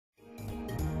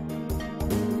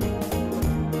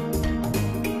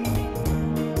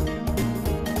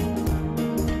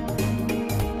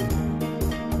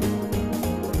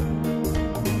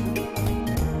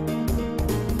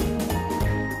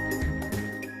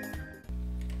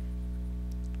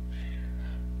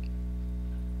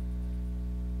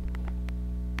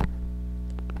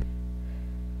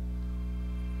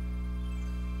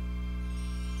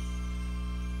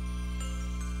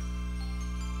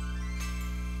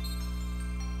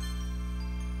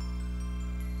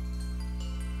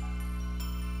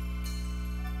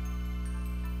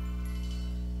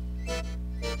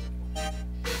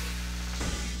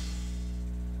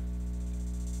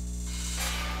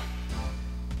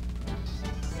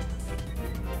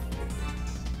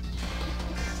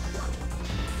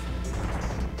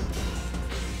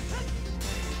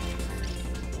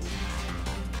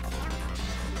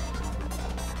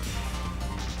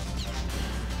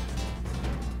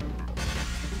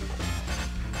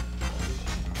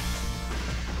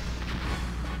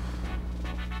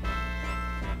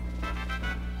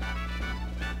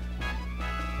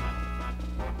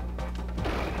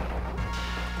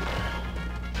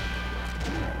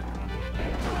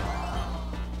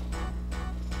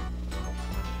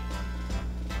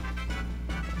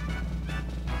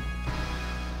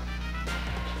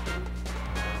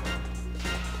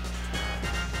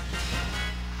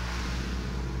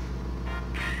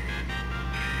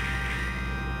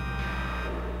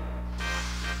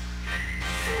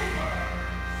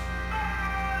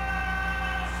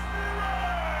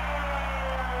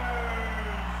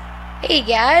Hey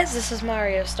guys, this is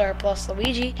Mario Star Plus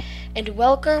Luigi, and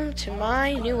welcome to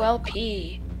my new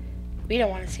LP. We don't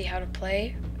want to see how to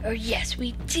play. Oh yes,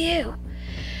 we do.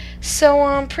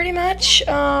 So pretty much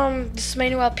this is my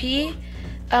new LP.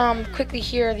 Quickly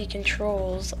here are the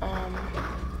controls.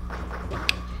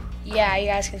 Yeah, you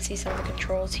guys can see some of the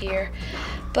controls here.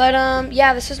 But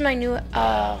yeah, this is my new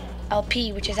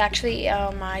LP, which is actually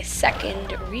my second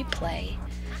replay.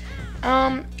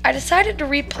 I decided to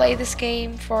replay this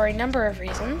game for a number of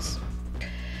reasons.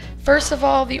 First of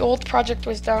all, the old project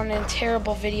was done in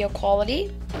terrible video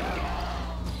quality.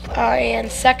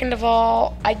 And second of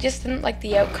all, I just didn't like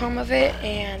the outcome of it,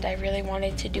 and I really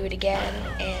wanted to do it again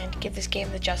and give this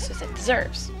game the justice it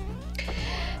deserves.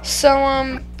 So,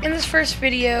 in this first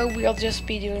video, we'll just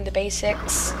be doing the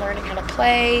basics, learning how to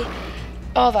play,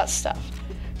 all that stuff.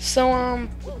 So,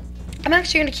 I'm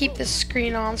actually going to keep this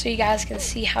screen on so you guys can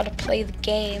see how to play the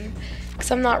game,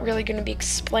 because I'm not really going to be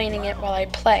explaining it while I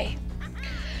play.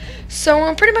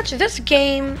 So pretty much this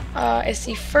game is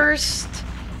the first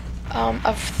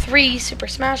of 3 Super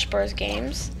Smash Bros.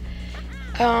 Games.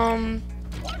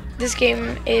 This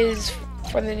game is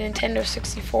for the Nintendo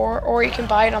 64, or you can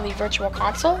buy it on the Virtual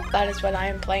Console. That is what I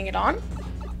am playing it on.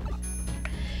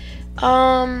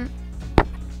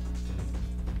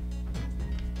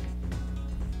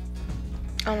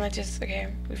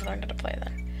 Okay, we've learned how to play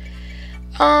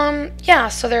then. Yeah,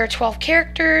 so there are 12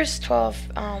 characters, 12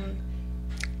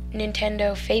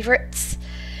 Nintendo favorites,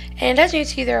 and as you can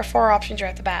see, there are 4 options right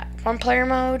at the bat. 1-player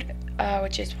mode,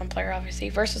 which is 1 player obviously,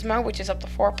 versus mode, which is up to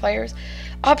 4 players,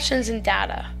 options and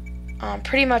data.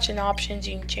 Pretty much in options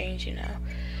you can change,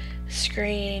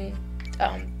 screen,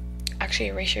 actually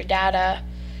erase your data,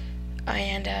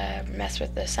 and mess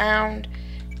with the sound,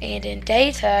 and in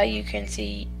data you can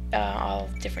see all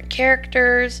different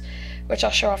characters, which I'll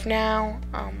show off now.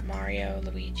 Mario,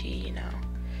 Luigi,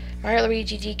 Mario,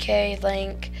 Luigi, DK,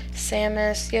 Link,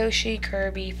 Samus, Yoshi,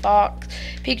 Kirby, Fox,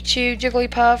 Pikachu,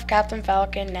 Jigglypuff, Captain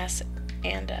Falcon, Ness,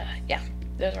 and yeah,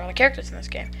 those are all the characters in this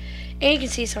game. And you can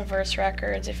see some verse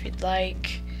records if you'd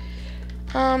like.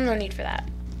 No need for that.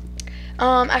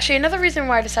 Actually, another reason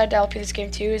why I decided to LP this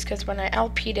game too is because when I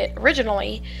LP'd it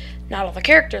originally, not all the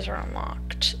characters were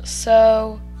unlocked.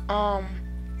 So,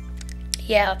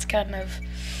 yeah, that's kind of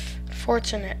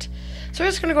fortunate. So we're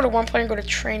just gonna go to 1 player and go to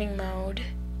training mode.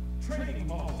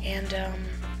 And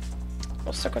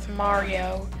we'll stick with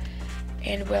Mario,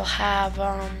 and we'll have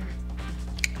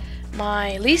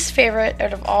my least favorite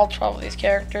out of all 12 of these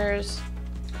characters.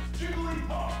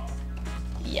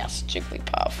 Yes,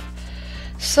 Jigglypuff.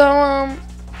 So oh,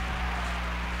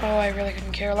 I really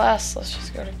couldn't care less. Let's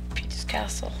just go to Peach's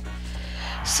Castle.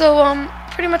 So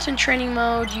pretty much in training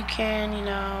mode you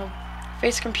can,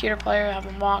 face a computer player, have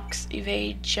them walk,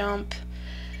 evade, jump,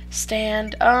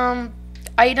 stand.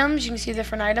 Items, you can see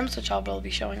different items, which I'll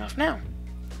be showing off now.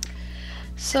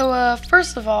 So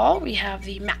first of all, we have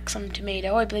the Maximum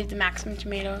Tomato. I believe the Maximum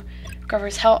Tomato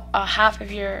covers half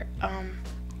of your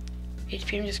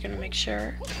HP. I'm just going to make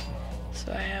sure.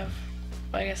 So I have,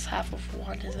 I guess half of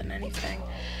 1 isn't anything.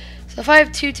 So if I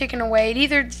have 2 taken away, it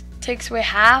either takes away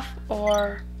half,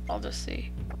 or I'll just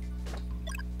see.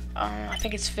 I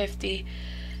think it's 50.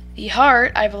 The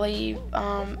heart, I believe,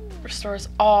 restores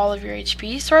all of your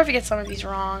HP. Sorry if I get some of these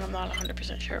wrong. I'm not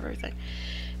 100% sure of everything.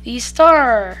 The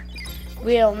star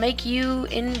will make you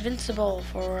invincible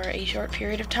for a short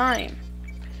period of time.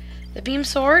 The beam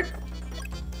sword,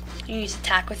 you use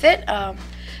attack with it.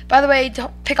 By the way,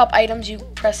 to pick up items, you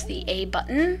press the A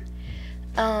button.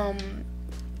 And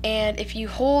if you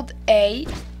hold A,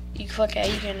 you click A,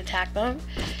 you can attack them.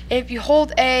 If you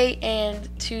hold A and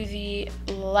to the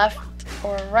left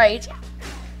or right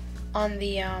on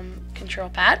the control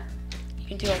pad, you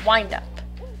can do a wind up.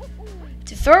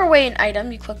 To throw away an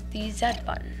item, you click the Z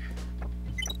button.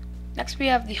 Next we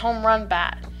have the home run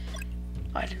bat.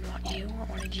 Oh, I didn't want you, I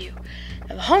wanted you.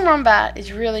 Now the home run bat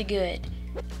is really good.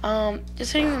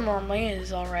 Just hitting them normally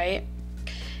is alright.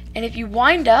 And if you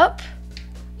wind up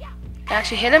and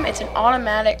actually hit him, it's an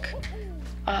automatic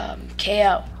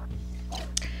KO.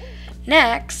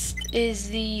 Next is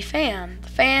the fan. The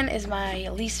fan is my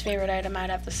least favorite item,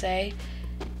 I'd have to say.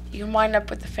 You can wind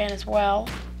up with the fan as well.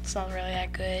 It's not really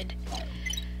that good.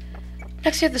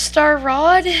 Next we have the Star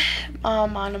Rod.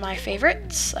 One of my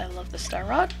favorites. I love the Star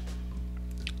Rod.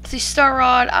 The Star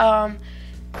Rod,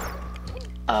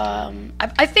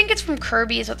 I think it's from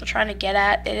Kirby is what they're trying to get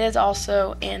at. It is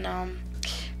also in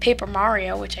Paper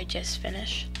Mario, which I just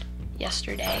finished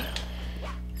yesterday.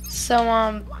 So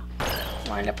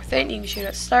wind up with it and you can shoot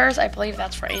at stars. I believe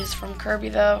is from Kirby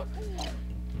though,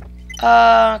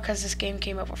 because this game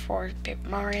came out before Paper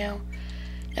Mario.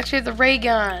 Next we have the ray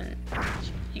gun.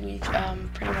 You can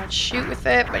pretty much shoot with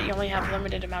it, but you only have a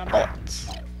limited amount of bullets.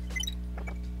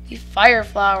 The fire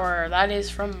flower, that is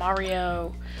from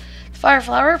Mario. The fire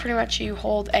flower, pretty much you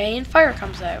hold A and fire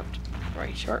comes out for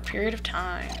a short period of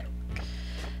time.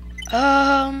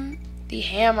 The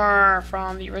hammer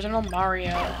from the original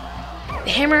Mario. The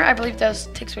hammer, I believe,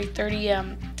 takes away 30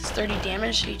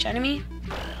 damage to each enemy.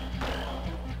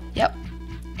 Yep.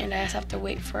 And I just have to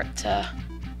wait for it to.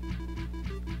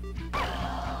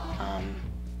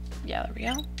 Yeah, there we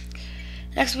go.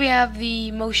 Next, we have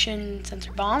the motion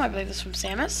sensor bomb. I believe this is from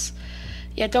Samus.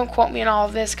 Yeah, don't quote me on all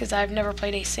of this because I've never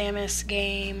played a Samus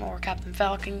game or Captain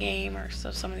Falcon game, or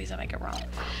so some of these I might get wrong.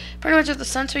 Pretty much with the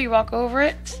sensor, you walk over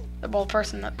it. Well, the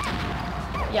person that.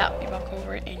 Yeah, you walk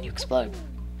over it and you explode.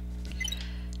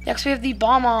 Next we have the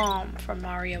bomb from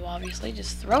Mario, obviously.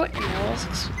 Just throw it and it will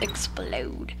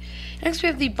explode. Next we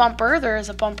have the bumper. There is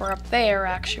a bumper up there,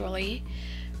 actually.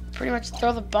 Pretty much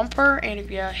throw the bumper, and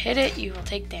if you hit it, you will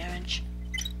take damage.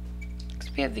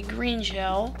 Next we have the green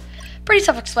shell. Pretty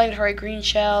self-explanatory green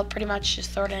shell. Pretty much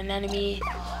just throw it at an enemy.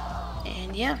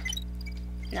 And yeah.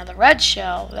 Now the red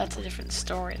shell, that's a different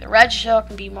story. The red shell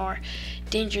can be more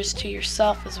dangerous to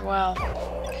yourself as well.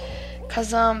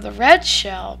 Because the red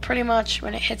shell, pretty much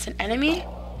when it hits an enemy,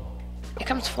 it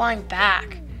comes flying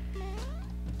back.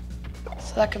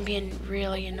 So that can be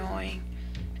really annoying.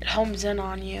 It homes in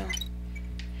on you.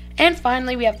 And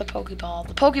finally, we have the Pokeball.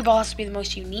 The Pokeball has to be the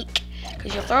most unique,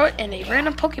 because you'll throw it and a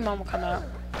random Pokemon will come out.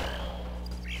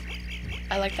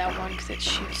 I like that one because it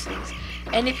shoots things.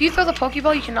 And if you throw the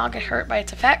Pokeball, you cannot get hurt by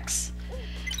its effects.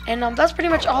 And that's pretty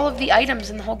much all of the items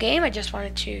in the whole game. I just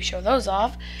wanted to show those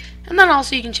off. And then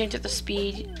also you can change it the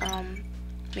speed.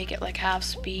 Make it like half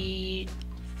speed,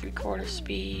 3/4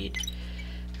 speed,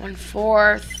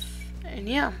 1/4. And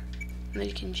yeah. And then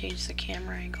you can change the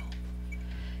camera angle.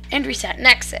 And reset and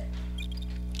exit.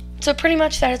 So pretty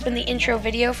much that has been the intro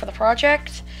video for the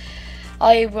project.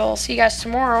 I will see you guys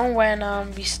tomorrow when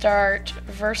we start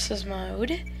versus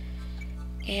mode.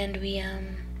 And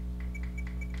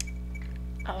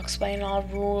I'll explain all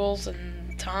rules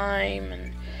and time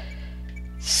and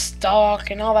stock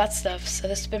and all that stuff. So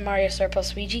this has been Mario Star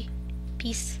plus Luigi.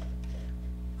 Peace.